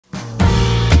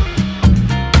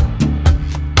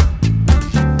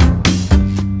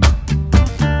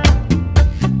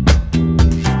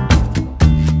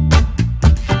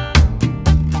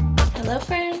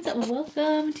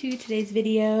to today's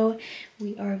video.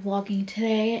 We are vlogging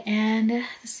today and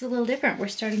this is a little different. We're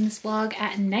starting this vlog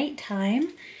at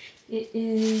nighttime. It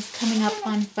is coming up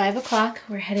on 5 o'clock.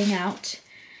 We're heading out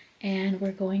and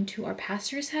we're going to our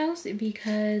pastor's house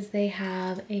because they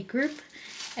have a group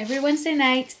every Wednesday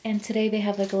night, and today they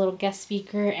have like a little guest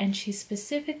speaker and she's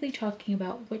specifically talking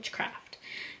about witchcraft.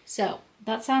 So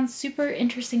that sounds super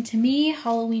interesting to me.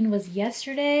 Halloween was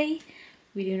yesterday.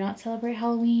 We do not celebrate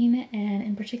Halloween, and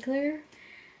in particular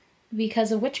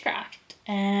because of witchcraft.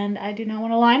 And I do not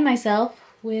want to align myself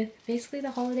with basically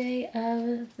the holiday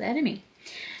of the enemy.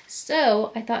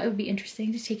 So I thought it would be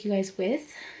interesting to take you guys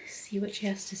with, see what she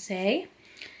has to say.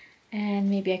 And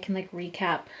maybe I can like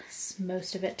recap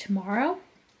most of it tomorrow.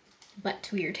 But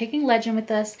we are taking Legend with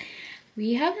us.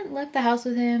 We haven't left the house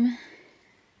with him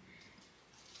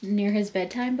near his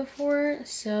bedtime before.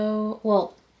 So,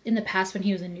 well, in the past when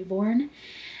he was a newborn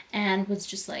and was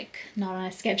just like not on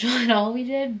a schedule at all, we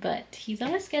did, but he's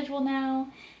on a schedule now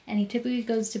and he typically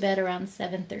goes to bed around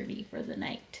 7:30 for the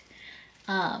night.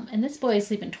 And this boy is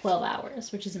sleeping 12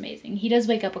 hours, which is amazing. He does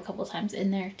wake up a couple times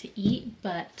in there to eat,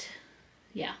 but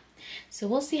yeah. So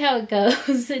we'll see how it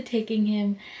goes taking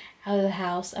him out of the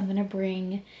house. I'm gonna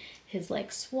bring his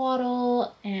like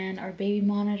swaddle and our baby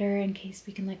monitor in case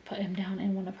we can like put him down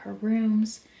in one of her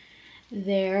rooms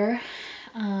there.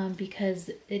 Because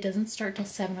it doesn't start till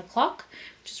 7 o'clock,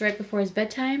 which is right before his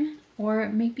bedtime, or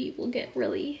maybe we'll get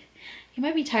really, he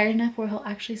might be tired enough where he'll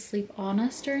actually sleep on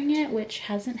us during it, which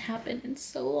hasn't happened in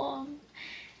so long.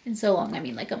 I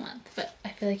mean like a month, but I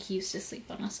feel like he used to sleep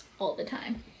on us all the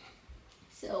time.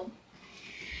 So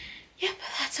yep,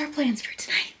 that's our plans for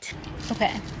tonight.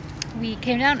 Okay, we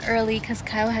came down early because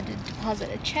Kyle had to deposit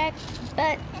a check,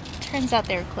 but turns out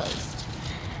they were closed.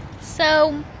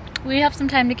 So we have some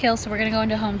time to kill, so we're gonna go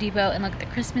into Home Depot and look at the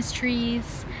Christmas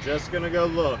trees. We're just gonna go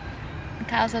look. And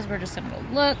Kyle says we're just gonna go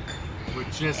look. We're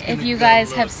just gonna if you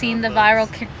guys have seen the viral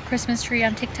Christmas tree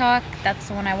on TikTok, that's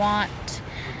the one I want.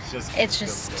 It's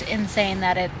just insane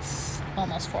that it's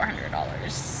almost $400.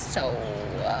 So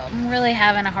I'm really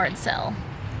having a hard sell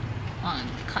on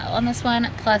Kyle on this one.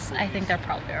 Plus, I think they're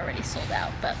probably already sold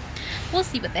out, but we'll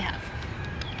see what they have.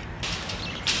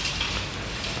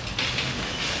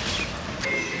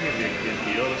 It'll be a good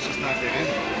deal. Let's just not get in.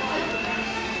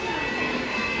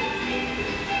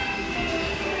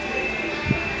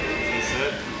 That's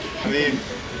it. I mean,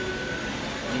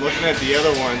 I'm looking at the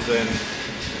other ones and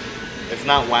it's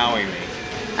not wowing me.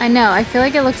 I know. I feel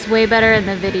like it looks way better in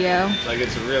the video. Like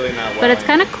it's really not wowing. But it's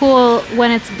kind of cool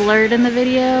when it's blurred in the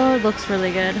video. It looks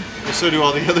really good. Well, so do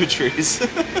all the other trees.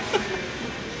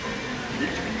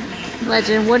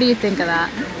 Legend, what do you think of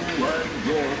that?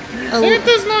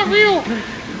 Santa's not real.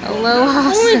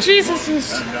 Aloha. Only Jesus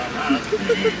is.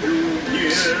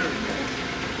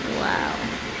 Wow.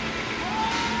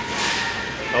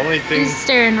 The only thing. He's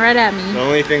staring right at me. The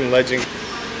only thing Legend.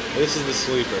 This is the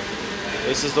sleeper.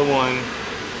 This is the one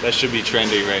that should be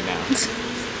trendy right now.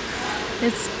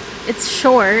 It's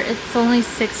short. It's only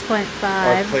 6.5.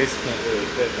 Our place can't really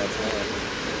fit. That's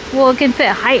why. Well, it can fit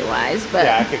height wise, but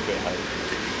yeah, I could fit height.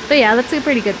 But yeah, that's a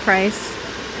pretty good price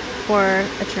for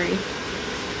a tree.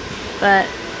 But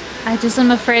I just am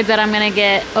afraid that I'm gonna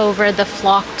get over the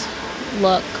flocked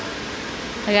look.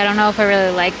 Like, I don't know if I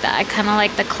really like that. I kind of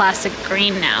like the classic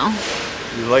green now.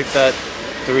 You liked that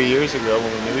 3 years ago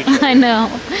when we knew each other. I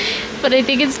know, but I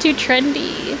think it's too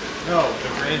trendy. No, the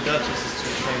Grand Duchess is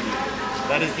too trendy.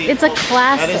 That is the. It's a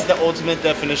classic. That is the ultimate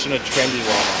definition of trendy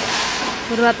Walmart.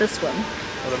 What about this one?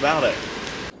 What about it?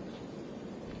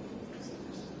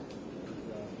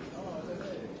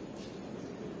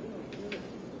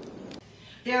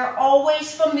 There are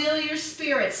always familiar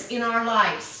spirits in our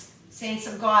lives, saints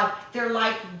of God. They're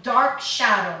like dark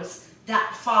shadows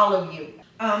that follow you.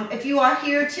 If you are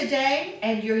here today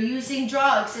and you're using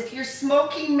drugs, if you're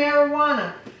smoking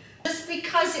marijuana, just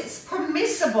because it's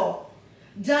permissible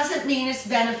doesn't mean it's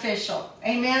beneficial.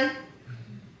 Amen?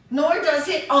 Nor does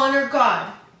it honor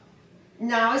God.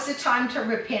 Now is the time to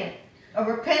repent. A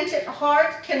repentant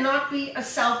heart cannot be a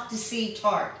self-deceived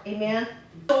heart. Amen?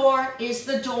 Door is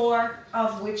the door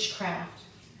of witchcraft.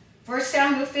 1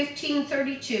 Samuel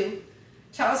 15:32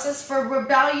 tells us, for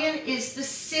rebellion is the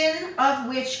sin of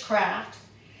witchcraft,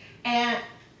 and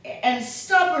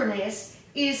stubbornness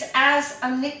is as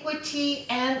iniquity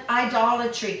and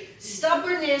idolatry.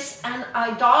 Stubbornness and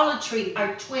idolatry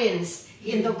are twins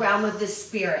in the realm of the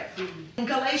spirit. In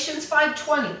Galatians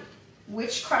 5:20,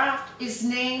 witchcraft is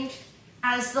named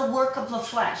as the work of the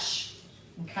flesh.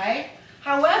 Okay?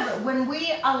 However, when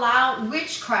we allow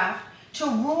witchcraft to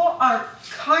rule our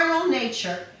carnal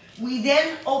nature, we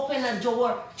then open a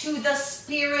door to the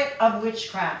spirit of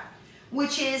witchcraft,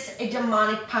 which is a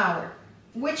demonic power.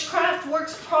 Witchcraft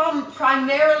works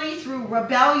primarily through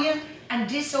rebellion and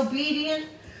disobedience,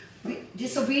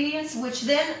 which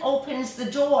then opens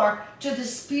the door to the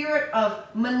spirit of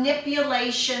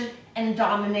manipulation and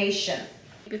domination.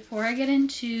 Before I get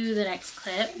into the next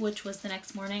clip, which was the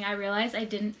next morning, I realized I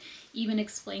didn't even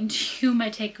explain to you my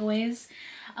takeaways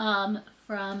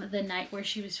from the night where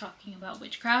she was talking about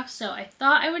witchcraft. So I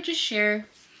thought I would just share.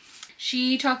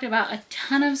 She talked about a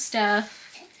ton of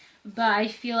stuff, but I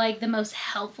feel like the most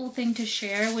helpful thing to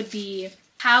share would be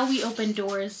how we open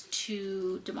doors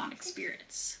to demonic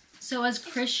spirits. So as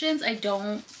Christians, I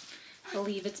don't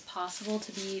believe it's possible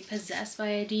to be possessed by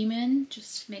a demon,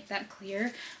 just to make that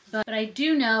clear. But I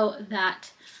do know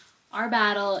that our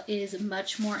battle is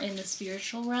much more in the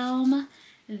spiritual realm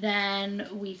than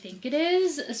we think it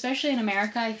is, especially in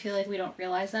America. I feel like we don't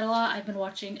realize that a lot. I've been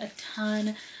watching a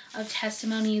ton of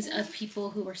testimonies of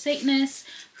people who were Satanists,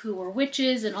 who were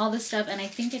witches, and all this stuff, and I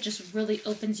think it just really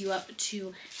opens you up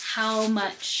to how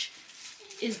much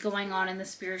is going on in the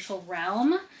spiritual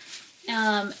realm.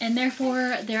 And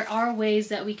therefore, there are ways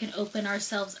that we can open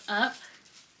ourselves up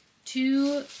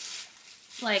to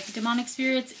like demonic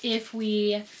spirits if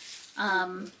we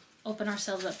open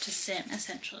ourselves up to sin,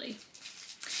 essentially.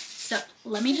 So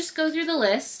let me just go through the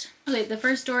list. Okay, the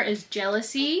first door is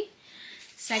jealousy.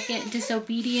 Second,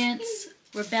 disobedience,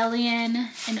 rebellion,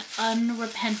 and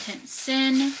unrepentant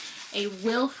sin. A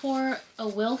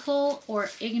willful or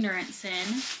ignorant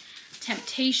sin.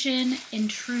 Temptation,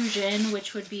 intrusion,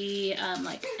 which would be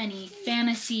like any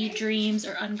fantasy, dreams,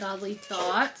 or ungodly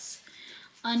thoughts.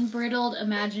 Unbridled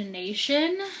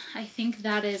imagination. I think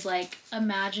that is like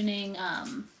imagining,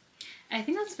 I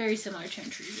think that's very similar to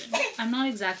intrusion. I'm not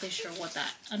exactly sure what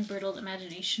that unbridled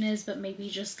imagination is, but maybe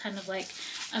just kind of like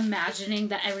imagining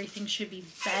that everything should be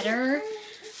better.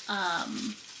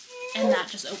 And that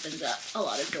just opens up a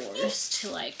lot of doors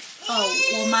to like, oh,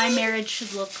 well, my marriage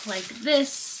should look like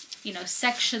this. You know,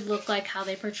 sex should look like how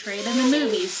they portray it in the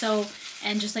movies. So,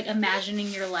 and just like imagining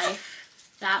your life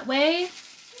that way,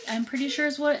 I'm pretty sure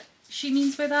is what she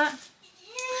means by that.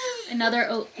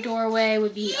 Another doorway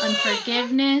would be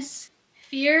unforgiveness,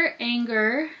 fear,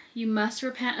 anger. You must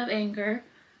repent of anger.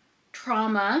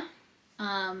 Trauma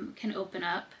can open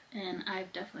up, and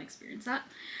I've definitely experienced that.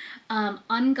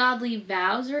 Ungodly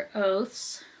vows or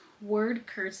oaths, word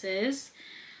curses.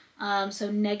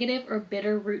 So negative or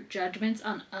bitter root judgments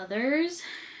on others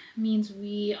means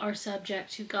we are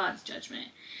subject to God's judgment.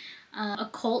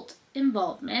 Occult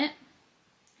involvement,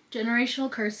 generational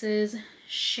curses,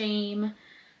 shame,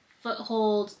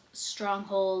 footholds,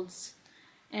 strongholds,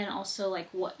 and also like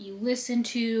what you listen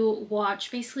to,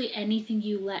 watch, basically anything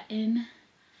you let in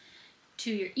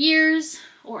to your ears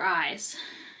or eyes.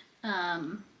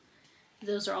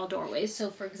 Those are all doorways. So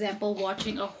for example,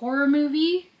 watching a horror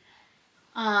movie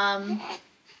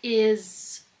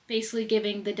is basically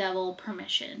giving the devil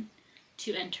permission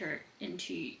to enter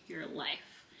into your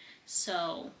life.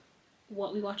 So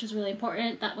what we watch is really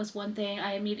important. That was one thing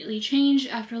I immediately changed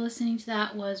after listening to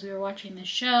that. Was we were watching this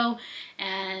show,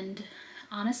 and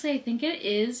honestly I think it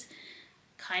is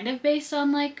kind of based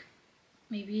on like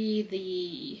maybe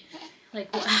the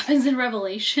like what happens in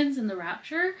Revelations in the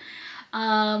rapture,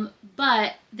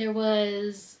 but there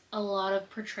was a lot of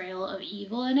portrayal of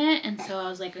evil in it, and so I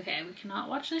was like, okay, we cannot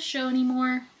watch this show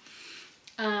anymore,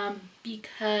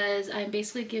 because I'm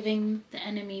basically giving the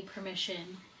enemy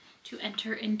permission to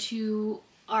enter into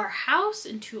our house,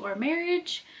 into our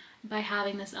marriage, by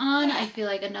having this on. I feel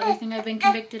like another thing I've been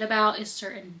convicted about is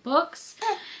certain books,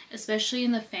 especially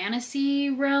in the fantasy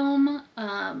realm.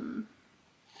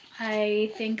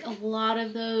 I think a lot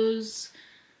of those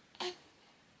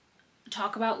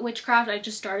talk about witchcraft. I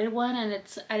just started one, and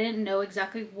I didn't know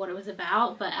exactly what it was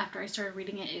about, but after I started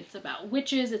reading it, it's about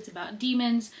witches, it's about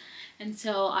demons, and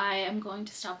so I am going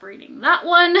to stop reading that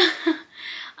one.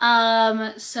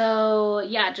 So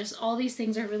yeah, just all these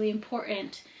things are really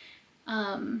important.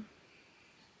 And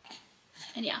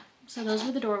yeah, so those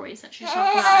were the doorways that she was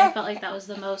talking about. I felt like that was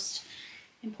the most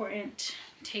important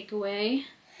takeaway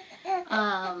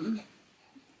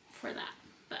for that.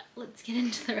 But let's get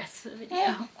into the rest of the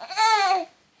video.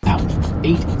 Out 8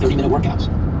 30-minute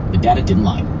workouts. The data didn't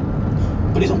lie.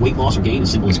 But isn't weight loss or gain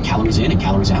as simple as calories in and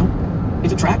calories out?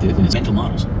 It's attractive, and its mental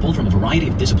models, pulled from a variety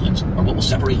of disciplines, are what will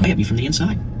separate me from the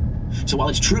inside. So while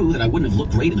it's true that I wouldn't have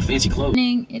looked great in the fancy clothes...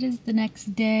 It is the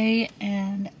next day,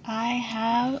 and I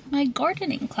have my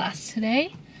gardening class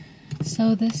today.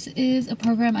 So this is a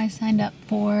program I signed up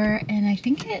for, and I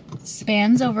think it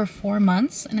spans over 4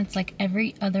 months, and it's like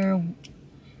every other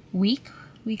week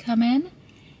we come in,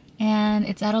 and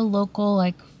it's at a local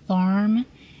like farm,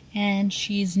 and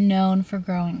she's known for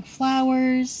growing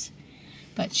flowers,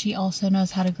 but she also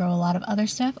knows how to grow a lot of other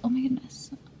stuff. Oh my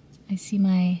goodness. I see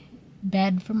my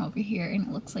bed from over here and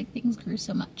it looks like things grew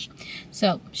so much.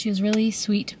 So she was really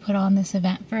sweet to put on this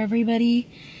event for everybody,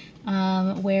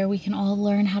 where we can all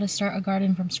learn how to start a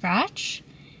garden from scratch.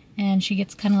 And she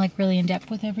gets kind of like really in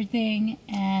depth with everything,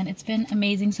 and it's been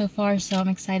amazing so far, so I'm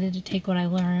excited to take what I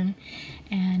learn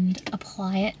and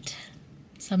apply it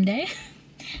someday.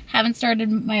 Haven't started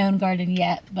my own garden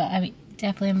yet, but I mean,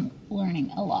 definitely am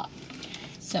learning a lot.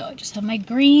 So I just have my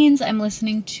greens. I'm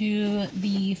listening to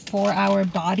the 4-Hour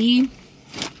Body,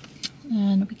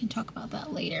 and we can talk about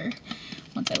that later.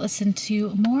 Once I listen to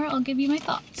more, I'll give you my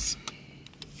thoughts.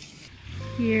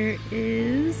 Here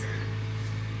is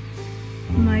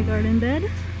my garden bed.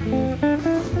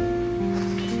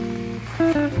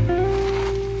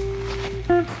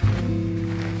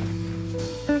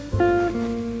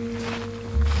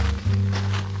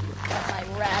 Got my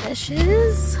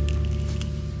radishes.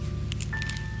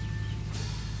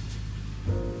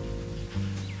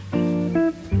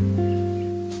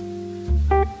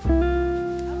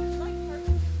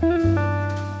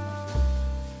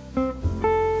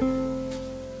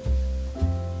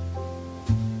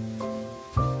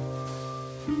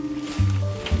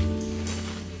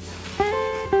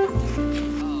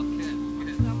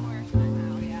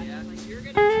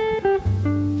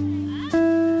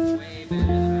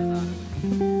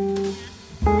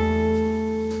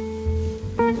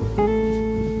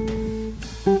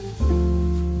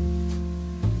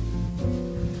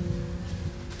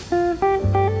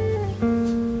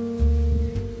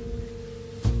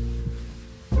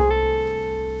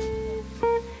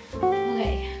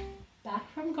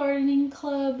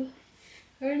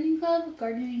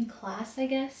 Gardening class, I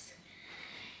guess.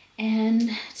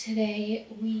 And today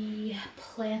we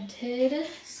planted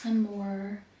some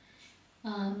more,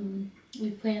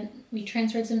 we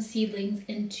transferred some seedlings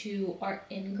into our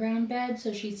in-ground bed.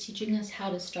 So she's teaching us how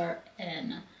to start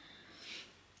an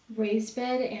raised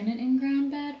bed and an in-ground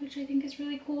bed, which I think is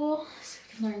really cool. So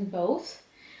we can learn both.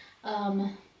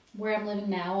 Where I'm living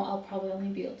now, I'll probably only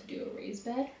be able to do a raised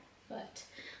bed, but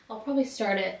I'll probably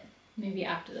start it maybe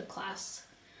after the class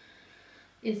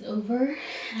is over, and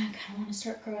I kind of want to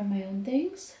start growing my own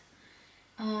things.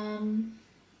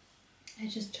 I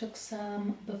just took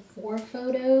some before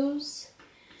photos.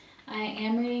 I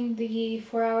am reading the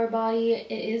 4-Hour Body.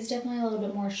 It is definitely a little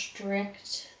bit more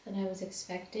strict than I was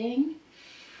expecting.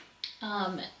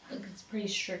 It's pretty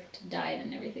strict diet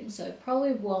and everything, so I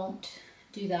probably won't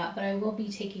do that, but I will be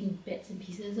taking bits and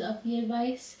pieces of the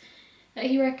advice that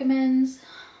he recommends.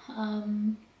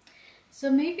 So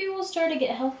maybe we'll start a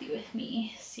Get Healthy With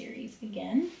Me series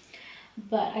again.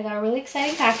 But I got a really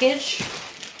exciting package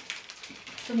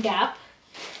from Gap.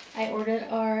 I ordered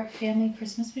our family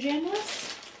Christmas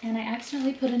pajamas, and I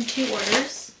accidentally put in 2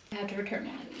 orders. I have to return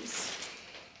one of these.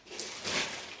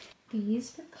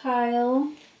 These for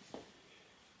Kyle.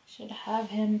 Should have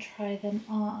him try them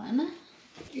on.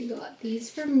 You got these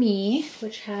for me,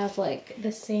 which have like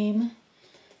the same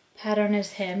pattern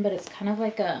as him, but it's kind of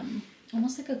like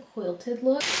almost like a quilted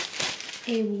look.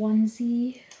 A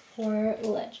onesie for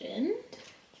Legend.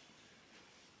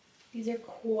 These are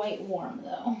quite warm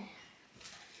though.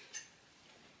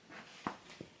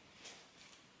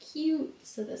 Cute.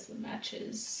 So this one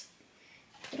matches,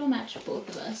 it'll match both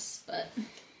of us, but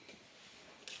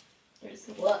there's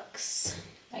the looks.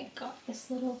 I got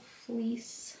this little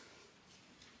fleece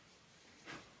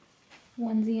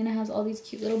onesie, and it has all these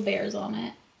cute little bears on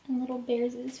it and little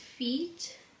bears'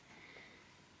 feet.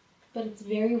 But it's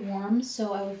very warm,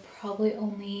 so I would probably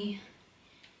only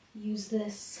use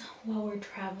this while we're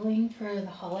traveling for the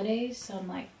holidays. So I'm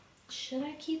like, should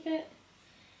I keep it?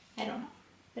 I don't know,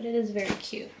 but it is very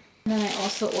cute. And then I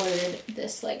also ordered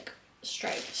this like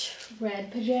striped red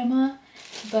pajama,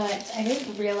 but I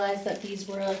didn't realize that these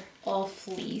were all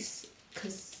fleece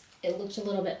because it looked a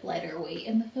little bit lighter weight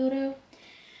in the photo,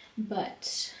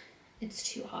 but it's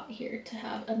too hot here to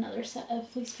have another set of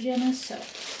fleece pajamas, so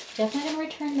definitely gonna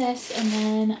return this, and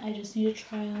then I just need to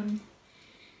try on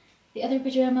the other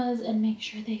pajamas and make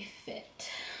sure they fit.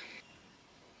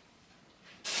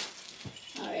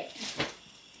 All right,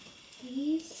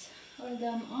 these are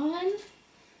them on.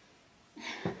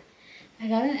 I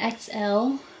got an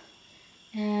XL,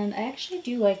 and I actually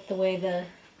do like the way the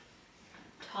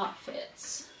top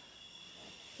fits.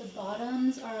 The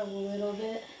bottoms are a little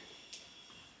bit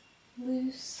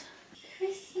loose.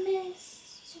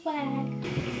 Christmas swag.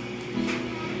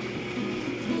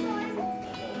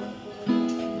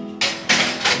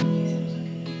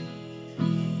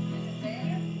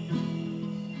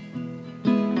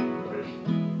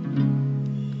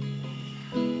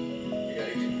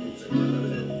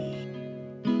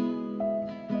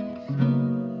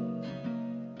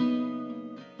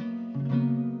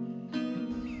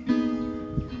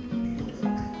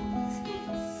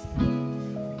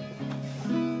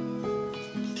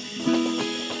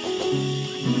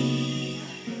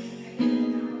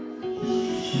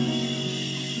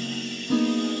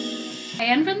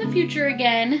 Kian from the future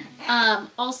again.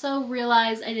 Also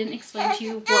realized I didn't explain to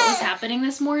you what was happening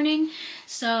this morning.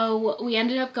 So we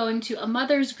ended up going to a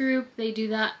mother's group. They do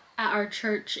that at our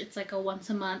church. It's like a once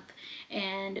a month,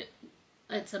 and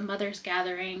it's a mother's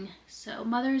gathering. So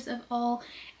mothers of all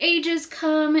ages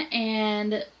come,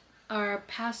 and our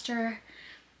pastor's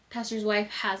wife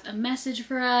has a message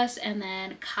for us, and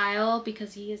then Kyle,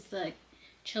 because he is the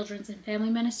children's and family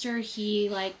minister, he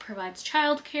like provides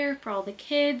childcare for all the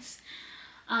kids.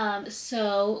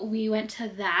 So we went to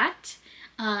that,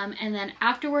 and then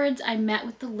afterwards I met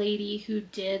with the lady who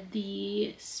did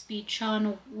the speech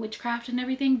on witchcraft and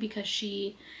everything, because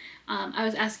she I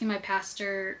was asking my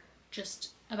pastor just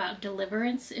about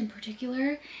deliverance in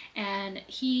particular, and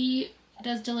he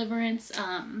does deliverance,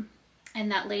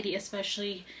 and that lady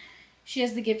especially, she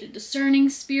has the gift of discerning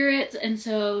spirits, and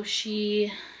so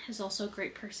she is also a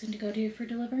great person to go to for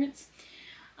deliverance.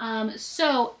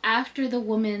 So after the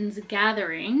women's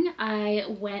gathering, I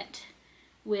went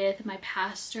with my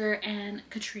pastor, and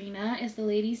Katrina is the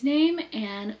lady's name,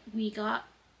 and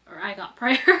I got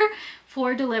prayer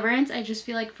for deliverance. I just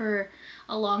feel like for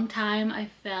a long time I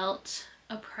felt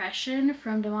oppression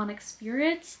from demonic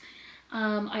spirits.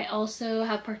 I also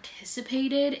have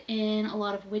participated in a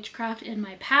lot of witchcraft in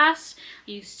my past.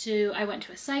 I went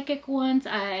to a psychic once.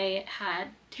 I had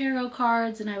tarot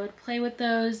cards and I would play with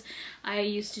those. I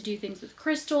used to do things with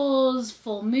crystals,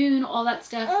 full moon, all that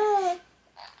stuff.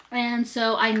 And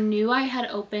so I knew I had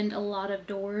opened a lot of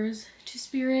doors to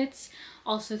spirits,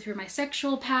 also through my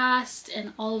sexual past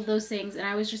and all of those things. And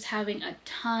I was just having a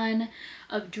ton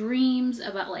of dreams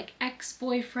about like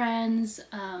ex-boyfriends,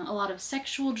 a lot of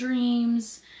sexual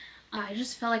dreams. I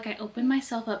just felt like I opened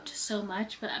myself up to so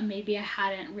much, but maybe I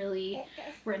hadn't really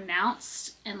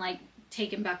renounced and like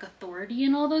taken back authority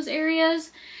in all those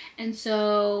areas. And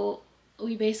so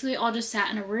we basically all just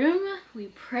sat in a room, we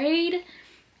prayed,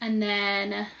 and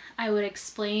then I would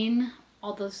explain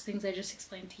all those things I just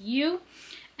explained to you,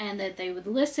 and that they would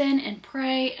listen and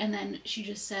pray, and then she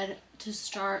just said to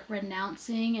start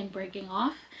renouncing and breaking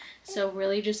off. So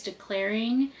really just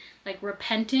declaring, like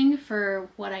repenting for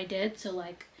what I did. So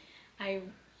like I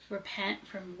repent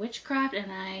from witchcraft,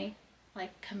 and I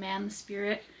like command the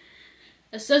spirit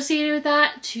associated with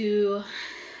that to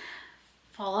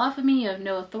fall off of me. You have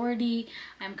no authority.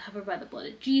 I'm covered by the blood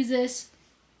of Jesus.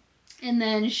 And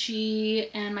then she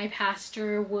and my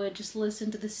pastor would just listen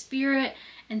to the spirit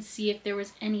and see if there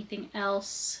was anything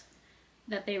else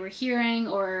that they were hearing,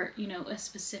 or, you know, a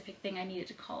specific thing I needed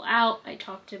to call out, I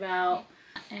talked about.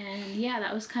 And yeah,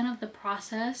 that was kind of the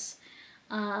process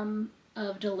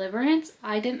of deliverance.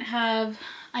 I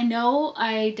know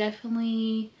I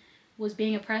definitely was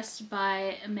being oppressed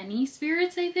by many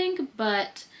spirits, I think,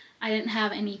 but I didn't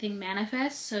have anything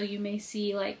manifest. So you may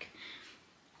see, like,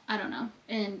 I don't know,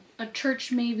 in a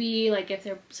church maybe, like if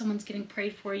someone's getting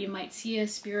prayed for, you might see a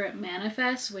spirit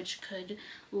manifest, which could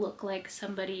look like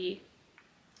somebody,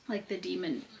 like the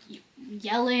demon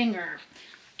yelling or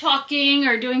talking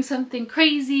or doing something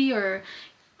crazy, or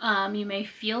you may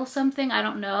feel something. I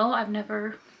don't know. I've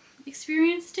never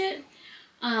experienced it.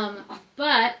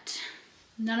 But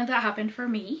none of that happened for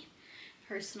me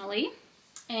personally.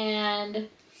 And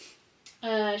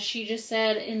she just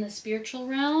said in the spiritual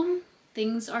realm,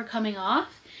 things are coming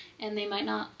off, and it might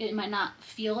not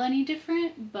feel any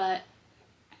different, but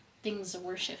things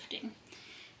were shifting.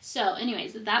 So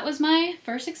anyways, that was my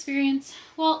first experience.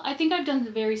 Well, I think I've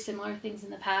done very similar things in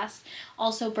the past.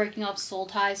 Also, breaking off soul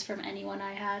ties from anyone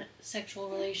I had sexual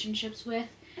relationships with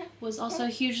was also a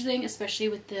huge thing, especially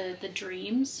with the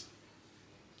dreams.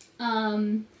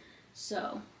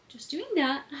 So just doing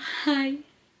that. Hi.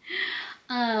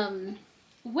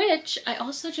 Which I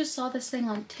also just saw this thing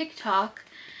on TikTok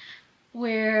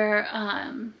where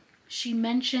she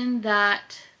mentioned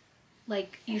that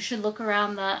like you should look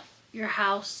around your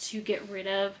house to get rid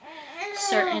of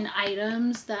certain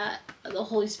items that the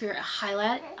Holy Spirit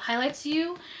highlights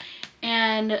you.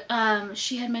 And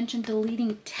she had mentioned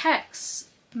deleting text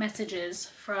messages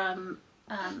from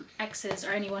exes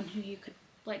or anyone who you could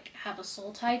like have a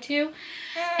soul tie to.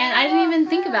 And I didn't even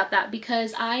think about that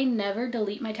because I never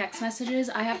delete my text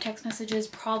messages. I have text messages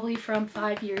probably from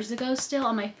 5 years ago still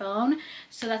on my phone.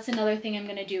 So that's another thing I'm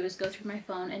gonna do, is go through my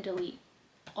phone and delete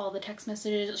all the text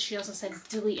messages. She also said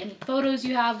delete any photos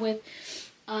you have with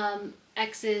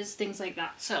exes, things like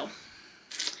that. So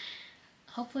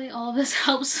hopefully all of this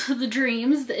helps the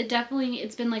dreams.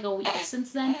 It's been like a week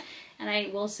since then. And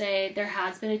I will say there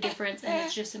has been a difference, and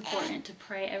it's just important to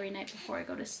pray every night before I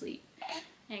go to sleep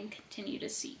and continue to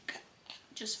seek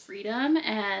just freedom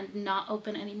and not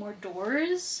open any more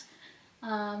doors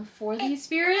for these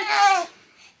spirits.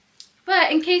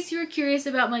 But in case you were curious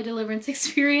about my deliverance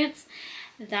experience,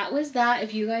 that was that.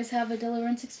 If you guys have a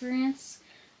deliverance experience,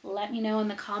 let me know in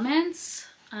the comments.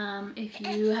 If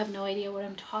you have no idea what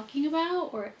I'm talking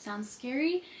about or it sounds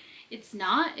scary, it's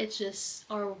not. It's just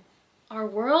our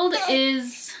world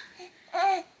is,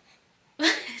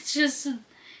 it's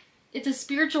a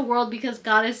spiritual world because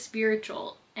God is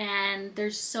spiritual, and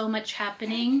there's so much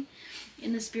happening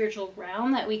in the spiritual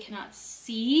realm that we cannot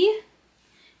see,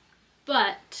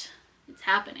 but it's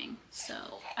happening. So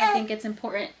I think it's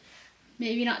important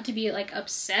maybe not to be like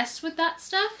obsessed with that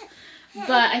stuff,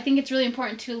 but I think it's really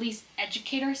important to at least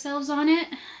educate ourselves on it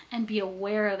and be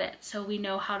aware of it so we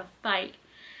know how to fight.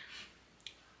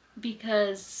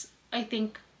 Because I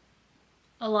think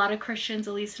a lot of Christians,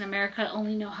 at least in America,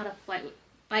 only know how to fight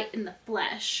in the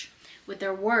flesh with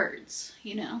their words,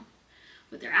 you know,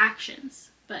 with their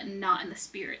actions, but not in the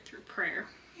spirit through prayer.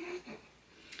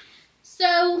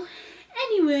 So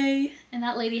anyway, and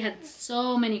that lady had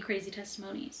so many crazy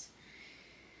testimonies.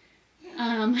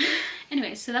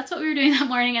 Anyway, so that's what we were doing that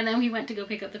morning, and then we went to go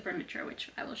pick up the furniture, which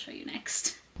I will show you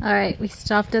next. All right, we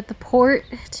stopped at the port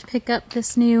to pick up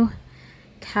this new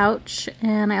couch,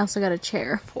 and I also got a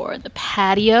chair for the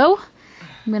patio.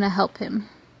 I'm gonna help him.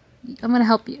 I'm gonna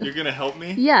help you. You're gonna help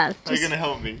me? Yeah. Are you gonna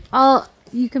help me?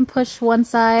 You can push one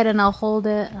side and I'll hold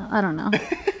it. I don't know.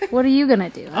 What are you gonna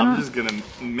do? I'm just gonna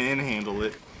manhandle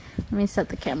it. Let me set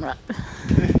the camera up.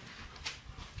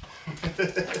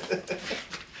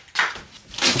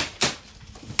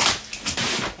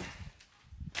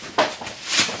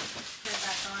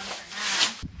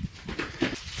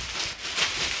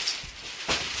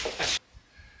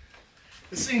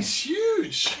 This thing's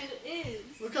huge. It is.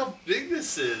 Look how big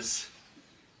this is.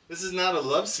 This is not a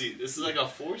love seat. This is like a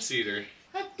 4-seater.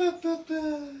 What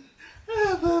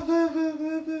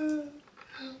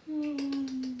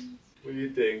do you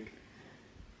think?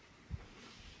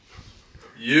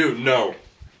 No.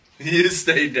 You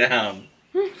stay down.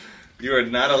 You are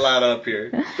not allowed up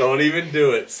here. Don't even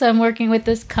do it. So I'm working with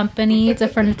this company. It's a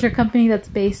furniture company that's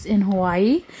based in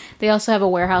Hawaii. They also have a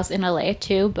warehouse in LA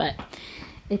too, but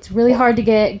it's really hard to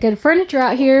get good furniture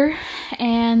out here,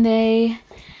 and they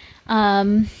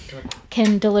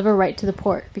can deliver right to the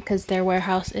port because their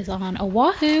warehouse is on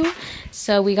Oahu.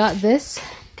 So we got this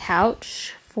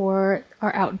couch for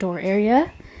our outdoor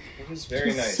area. It was very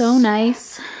nice. So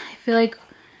nice. I feel like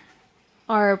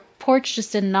our porch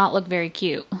just did not look very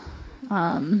cute.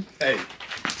 Hey.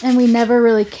 And we never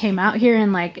really came out here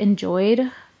and like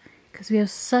enjoyed, because we have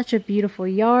such a beautiful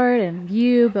yard and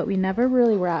view, but we never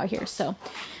really were out here. So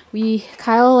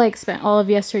Kyle like spent all of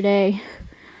yesterday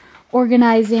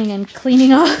organizing and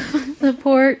cleaning off the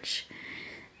porch.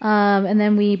 And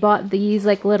then we bought these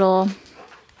like little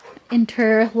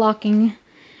interlocking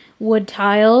wood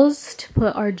tiles to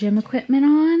put our gym equipment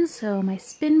on. So my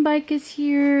spin bike is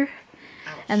here.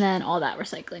 And then all that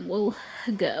recycling will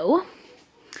go.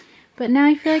 But now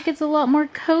I feel like it's a lot more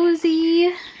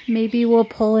cozy. Maybe we'll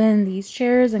pull in these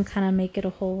chairs and kind of make it a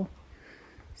whole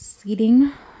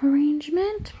seating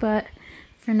arrangement. But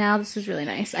for now, this is really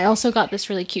nice. I also got this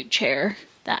really cute chair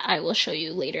that I will show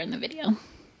you later in the video.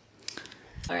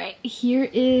 Alright, here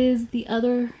is the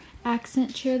other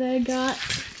accent chair that I got.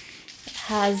 It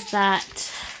has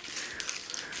that,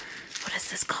 what is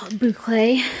this called?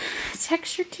 Boucle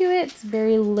texture to it. It's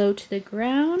very low to the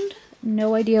ground.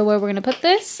 No idea where we're gonna put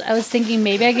this. I was thinking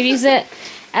maybe I could use it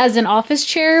as an office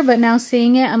chair, but now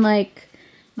seeing it, I'm like,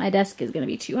 my desk is gonna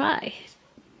be too high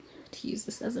to use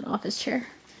this as an office chair.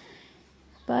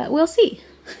 But we'll see.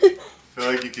 I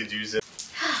feel like you could use it.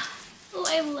 Oh,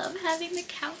 I love having the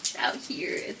couch out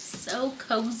here. It's so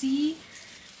cozy.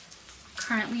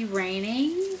 Currently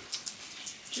raining.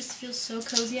 Just feels so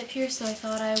cozy up here, so I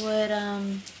thought I would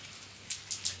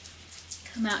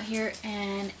come out here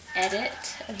and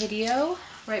edit a video.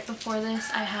 Right before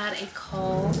this, I had a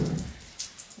call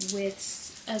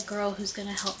with a girl who's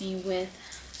gonna help me with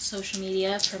social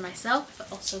media for myself, but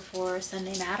also for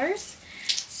Sunday Matters.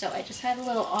 So I just had a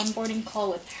little onboarding call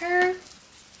with her,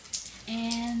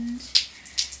 and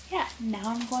yeah, now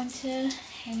I'm going to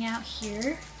hang out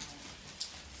here,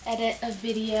 edit a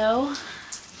video.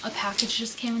 A package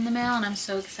just came in the mail, and I'm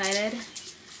so excited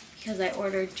because I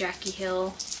ordered Jackie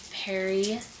Hill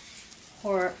Perry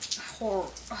I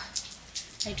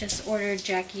just ordered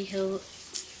Jackie Hill.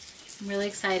 I'm really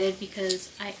excited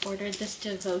because I ordered this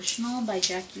devotional by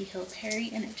Jackie Hill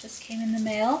Perry, and it just came in the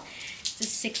mail. It's a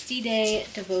 60-day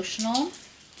devotional,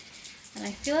 and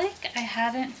I feel like I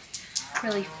haven't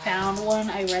really found one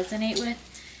I resonate with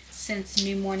since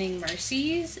New Morning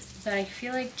Mercies, but I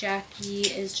feel like Jackie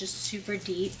is just super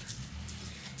deep.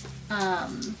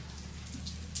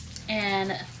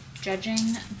 And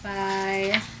judging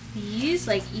by these,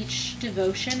 like each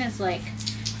devotion is like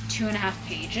 2.5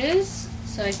 pages.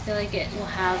 So I feel like it will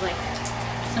have like,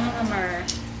 some of them are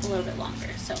a little bit longer.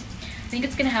 So I think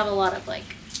it's gonna have a lot of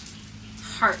like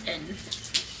heart and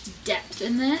depth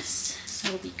in this. So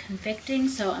it'll be convicting.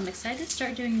 So I'm excited to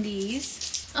start doing these.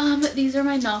 These are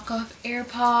my knockoff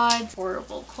AirPods.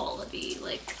 Horrible quality.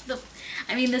 Like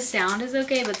I mean the sound is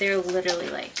okay, but they're literally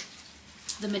like,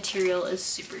 the material is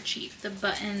super cheap. The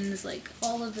buttons, like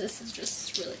all of this is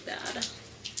just really bad.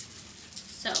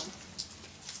 So,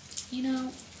 you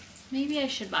know, maybe I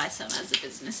should buy some as a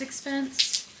business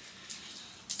expense.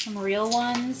 Some real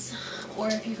ones. Or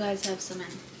if you guys have some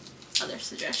other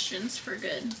suggestions for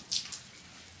good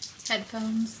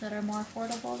headphones that are more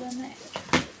affordable than the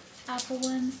Apple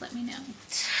ones, let me know.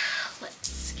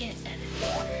 Let's get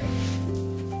edited.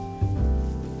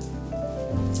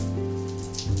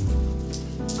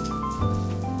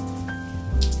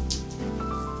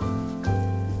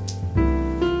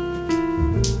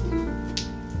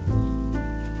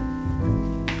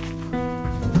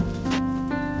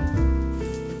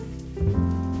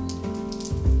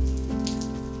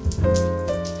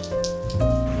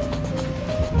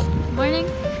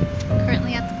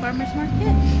 Farmer's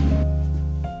market.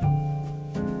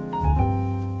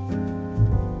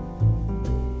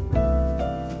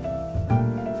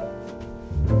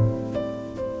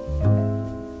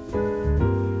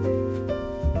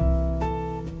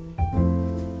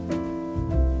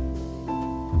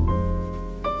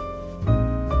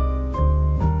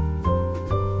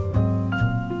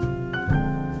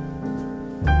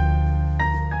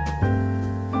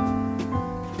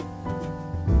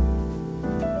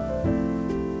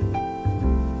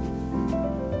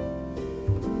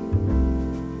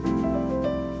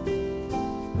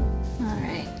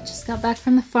 Got back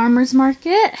from the farmer's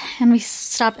market and we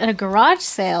stopped at a garage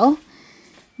sale.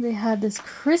 They had this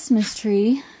Christmas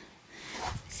tree.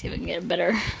 Let's see if we can get a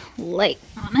better light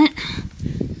on it.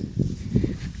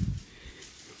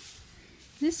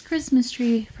 This Christmas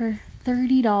tree for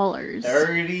 $30.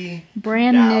 $30?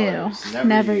 Brand new.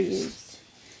 Never used.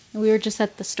 And we were just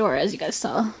at the store, as you guys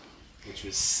saw. Which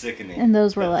was sickening. And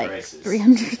those were like prices.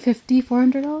 $350,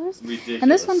 $400. Ridiculous.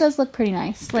 And this one does look pretty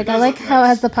nice. Like I like how it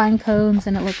has the pine cones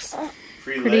and it looks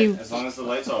pretty. As long as the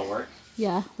lights all work.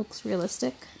 Yeah, looks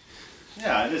realistic.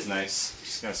 Yeah, it is nice.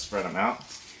 Just gotta spread them out.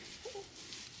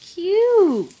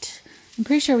 Cute. I'm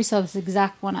pretty sure we saw this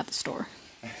exact one at the store.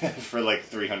 For like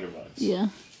 $300. Yeah.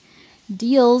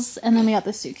 Deals, and then we got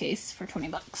the suitcase for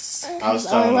 $20. I was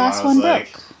telling them, I was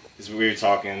like, because we were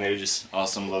talking, they were just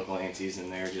awesome local aunties,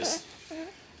 and they were just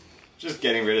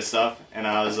getting rid of stuff, and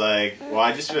I was like, well,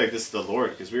 I just feel like this is the Lord,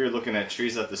 because we were looking at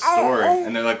trees at the store,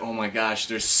 and they're like, oh my gosh,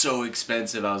 they're so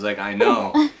expensive. I was like, I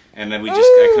know, and then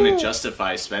I couldn't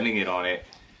justify spending it on it,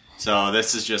 so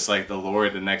this is just like the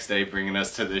Lord the next day bringing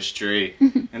us to this tree,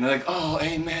 and they're like, oh,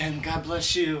 amen, God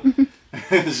bless you.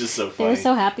 It's just so funny. They were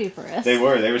so happy for us. They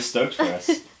were stoked for us.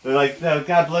 They're like, no,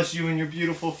 God bless you and your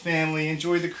beautiful family,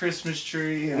 enjoy the Christmas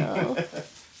tree. Oh,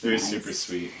 they were super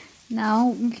sweet. Now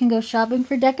we can go shopping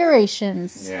for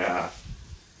decorations. Yeah.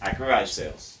 At garage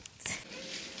sales.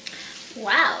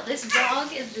 Wow, this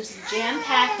vlog is just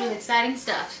jam-packed with exciting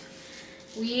stuff.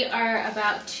 We are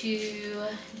about to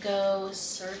go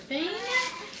surfing,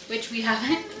 which we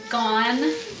haven't gone.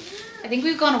 I think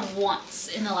we've gone once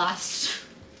in the last,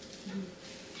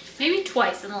 maybe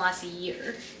twice in the last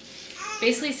year.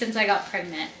 Basically, since I got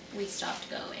pregnant, we stopped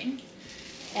going.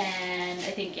 And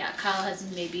I think, yeah, Kyle has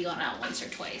maybe gone out once or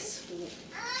twice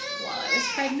while I was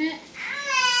pregnant.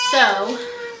 So,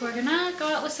 we're gonna go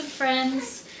out with some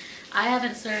friends. I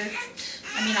haven't surfed.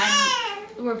 I mean,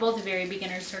 we're both very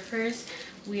beginner surfers.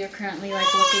 We are currently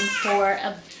like looking for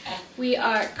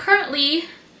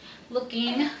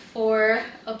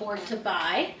a board to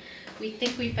buy. We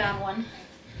think we found one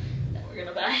that we're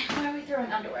gonna buy. Why are we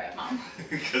throwing underwear at Mom?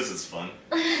 Because it's fun.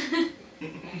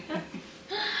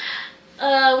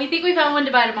 We think we found one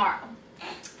to buy tomorrow.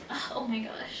 Oh my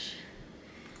gosh.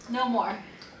 No more.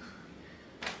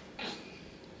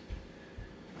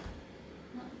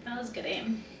 That was good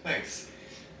aim. Thanks.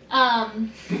 So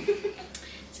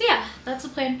yeah, that's the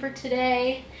plan for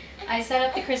today. I set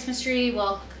up the Christmas tree.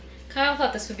 Well, Kyle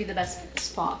thought this would be the best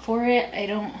spot for it. We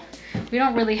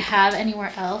don't really have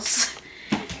anywhere else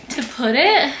to put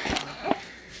it.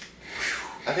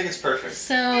 I think it's perfect.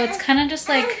 So it's kind of just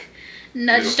like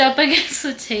nudged up against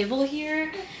the table here.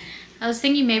 I was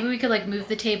thinking maybe we could like move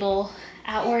the table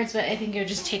outwards, but I think it would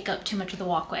just take up too much of the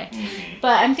walkway.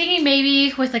 But I'm thinking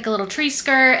maybe with like a little tree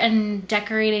skirt and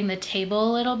decorating the table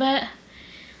a little bit.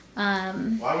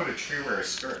 Why would a tree wear a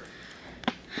skirt?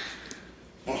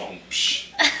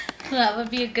 That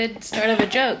would be a good start of a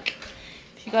joke.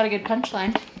 If you got a good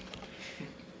punchline.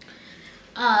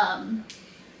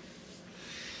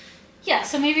 Yeah,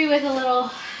 so maybe with a little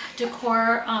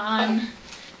decor on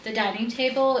the dining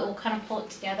table, it will kind of pull it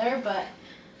together, but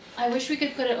I wish we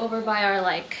could put it over by our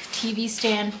like TV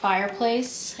stand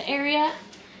fireplace area,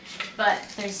 but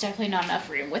there's definitely not enough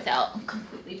room without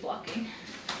completely blocking.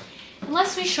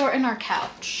 Unless we shorten our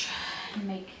couch and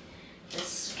make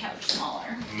this couch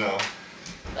smaller. No.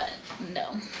 But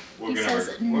no. We're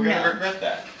gonna regret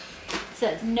that.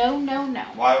 Says no, no, no.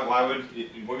 Why would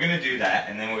we're gonna do that,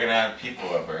 and then we're gonna have people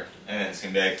over, and then it's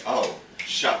gonna be like, oh,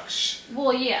 shucks.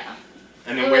 Well, yeah.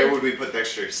 And then where would we put the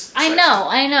extras? I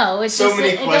know. It's so just, many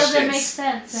it questions. doesn't make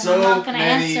sense. And So I'm not gonna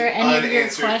many answer any of your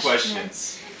unanswered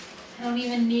questions. I don't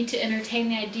even need to entertain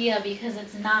the idea because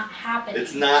it's not happening.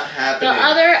 It's not happening. The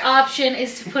other option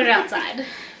is to put it outside.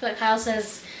 Like Kyle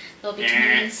says, there'll be too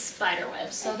many spider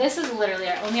webs. So this is literally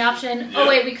our only option. Yep. Oh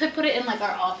wait, we could put it in like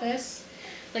our office,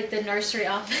 like the nursery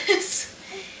office.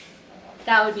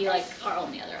 That would be like our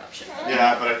only other option.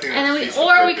 Yeah, but I think. And then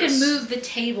we could move the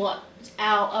table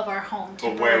out of our home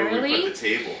temporarily. But where would we put the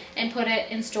table? And put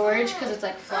it in storage because it's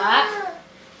like flat.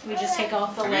 We just take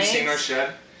off the legs. Have you seen our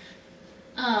shed?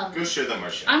 Go show them our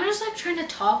shed. I'm just like trying to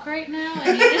talk right now,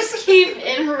 and you just keep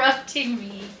interrupting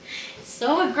me.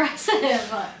 So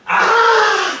aggressive.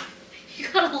 Ah! You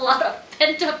got a lot of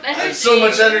pent up energy. I have so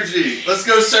much energy. Let's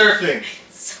go surfing.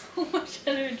 So much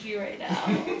energy right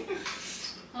now.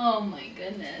 Oh my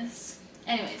goodness.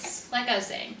 Anyways, like I was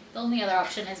saying, the only other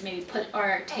option is maybe put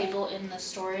our table in the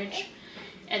storage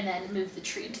and then move the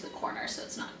tree into the corner so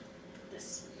it's not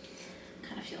this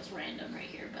kind of feels random right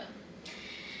here, but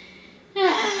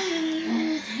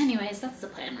anyways, that's the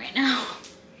plan right now.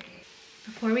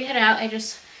 Before we head out, I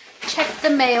just checked the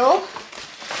mail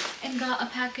and got a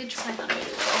package. So I thought I would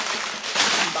do a little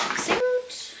unboxing.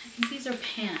 I think these are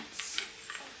pants.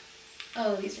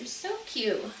 Oh, these are so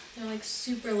cute. They're like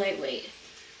super lightweight.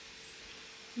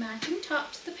 Matching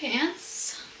top to the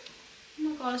pants. Oh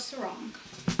my god, it's so wrong.